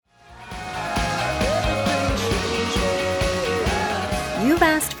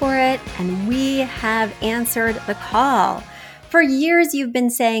it, and we have answered the call. For years, you've been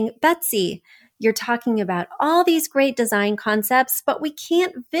saying, Betsy, you're talking about all these great design concepts, but we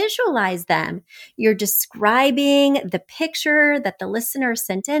can't visualize them. You're describing the picture that the listener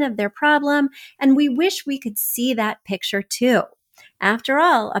sent in of their problem, and we wish we could see that picture too. After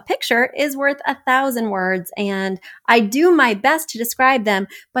all, a picture is worth 1,000 words, and I do my best to describe them,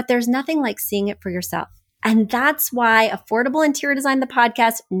 but there's nothing like seeing it for yourself. And that's why Affordable Interior Design, the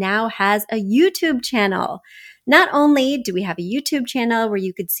podcast, now has a YouTube channel. Not only do we have a YouTube channel where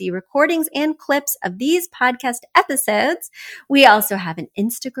you could see recordings and clips of these podcast episodes, we also have an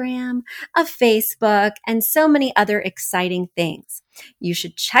Instagram, a Facebook, and so many other exciting things. You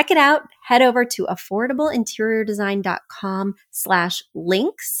should check it out. Head over to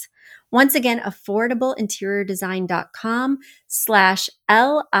affordableinteriordesign.com/links. Once again,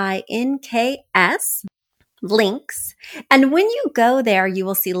 affordableinteriordesign.com/LINKS. links. And when you go there, you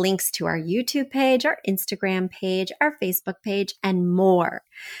will see links to our YouTube page, our Instagram page, our Facebook page, and more.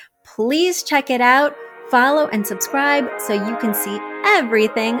 Please check it out, follow and subscribe so you can see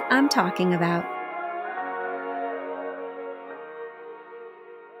everything I'm talking about.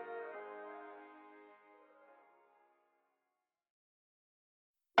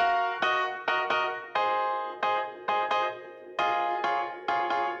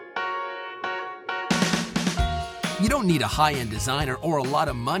 You don't need a high-end designer or a lot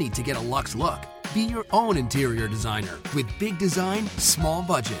of money to get a luxe look. Be your own interior designer with big design, small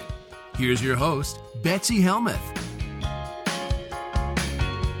budget. Here's your host, Betsy Helmuth.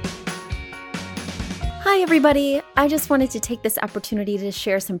 Hi, everybody. I just wanted to take this opportunity to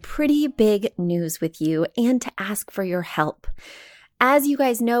share some pretty big news with you and to ask for your help. As you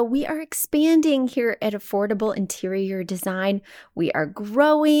guys know, we are expanding here at Affordable Interior Design. We are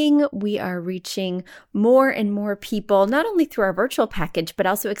growing. We are reaching more and more people, not only through our virtual package, but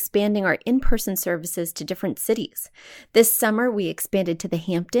also expanding our in-person services to different cities. This summer, we expanded to the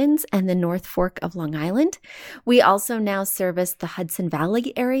Hamptons and the North Fork of Long Island. We also now service the Hudson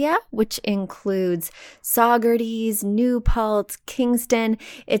Valley area, which includes Saugerties, New Paltz, Kingston.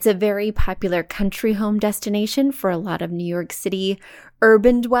 It's a very popular country home destination for a lot of New York City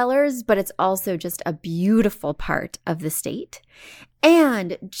urban dwellers, but it's also just a beautiful part of the state.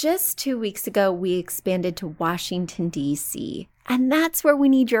 And just 2 weeks ago, we expanded to Washington, D.C., and that's where we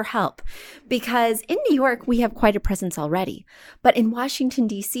need your help because in New York, we have quite a presence already. But in Washington,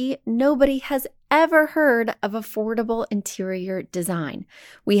 D.C., nobody has ever heard of affordable interior design.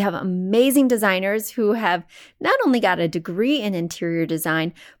 We have amazing designers who have not only got a degree in interior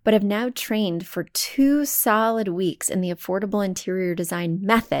design, but have now trained for 2 solid weeks in the affordable interior design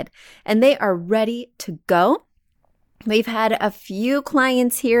method, and they are ready to go. We've had a few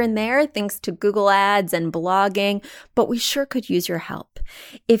clients here and there thanks to Google Ads and blogging, but we sure could use your help.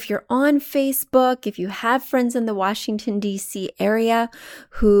 If you're on Facebook, if you have friends in the Washington, D.C. area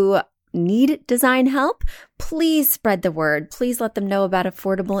who need design help, please spread the word. Please let them know about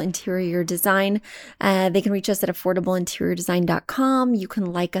Affordable Interior Design. They can reach us at affordableinteriordesign.com. You can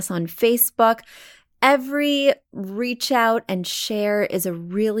like us on Facebook. Every reach out and share is a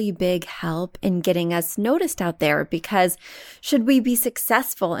really big help in getting us noticed out there because should we be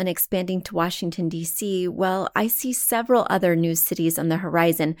successful in expanding to Washington, D.C., well, I see several other new cities on the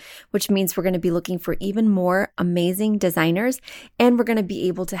horizon, which means we're going to be looking for even more amazing designers and we're going to be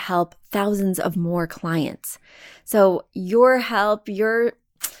able to help thousands of more clients. So your help, your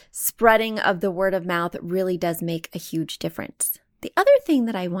spreading of the word of mouth really does make a huge difference. The other thing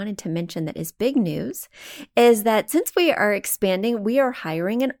that I wanted to mention that is big news is that since we are expanding, we are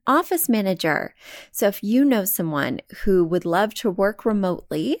hiring an office manager. So if you know someone who would love to work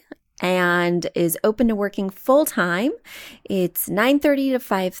remotely and is open to working full-time, it's 9:30 to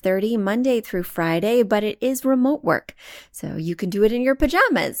 5:30, Monday through Friday, but it is remote work. So you can do it in your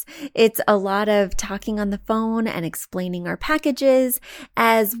pajamas. It's a lot of talking on the phone and explaining our packages,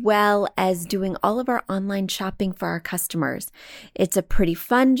 as well as doing all of our online shopping for our customers. It's a pretty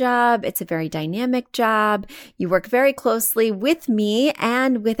fun job. It's a very dynamic job. You work very closely with me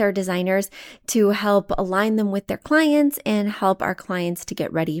and with our designers to help align them with their clients and help our clients to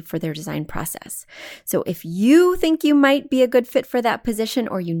get ready for their design process. So if you think you might be a good fit for that position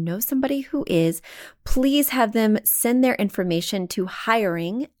or you know somebody who is, please have them send their information to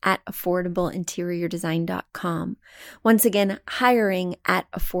hiring@affordableinteriordesign.com. Once again,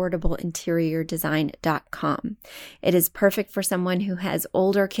 hiring@affordableinteriordesign.com. It is perfect for someone who has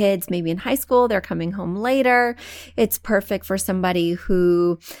older kids, maybe in high school, they're coming home later. It's perfect for somebody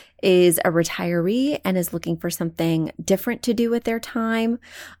who is a retiree and is looking for something different to do with their time.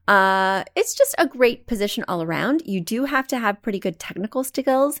 It's just a great position all around. You do have to have pretty good technical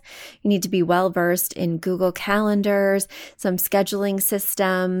skills. You need to be well versed in Google Calendars, some scheduling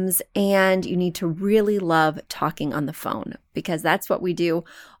systems, and you need to really love talking on the phone, because that's what we do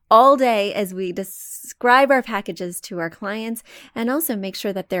all day as we describe our packages to our clients and also make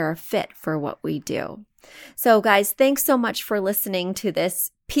sure that they're a fit for what we do. So guys, thanks so much for listening to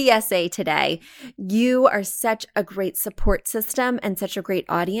this PSA today. You are such a great support system and such a great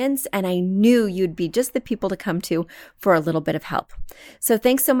audience, and I knew you'd be just the people to come to for a little bit of help. So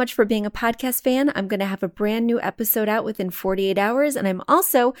thanks so much for being a podcast fan. I'm going to have a brand new episode out within 48 hours, and I'm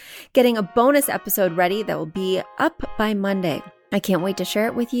also getting a bonus episode ready that will be up by Monday. I can't wait to share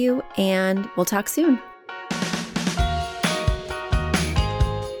it with you, and we'll talk soon.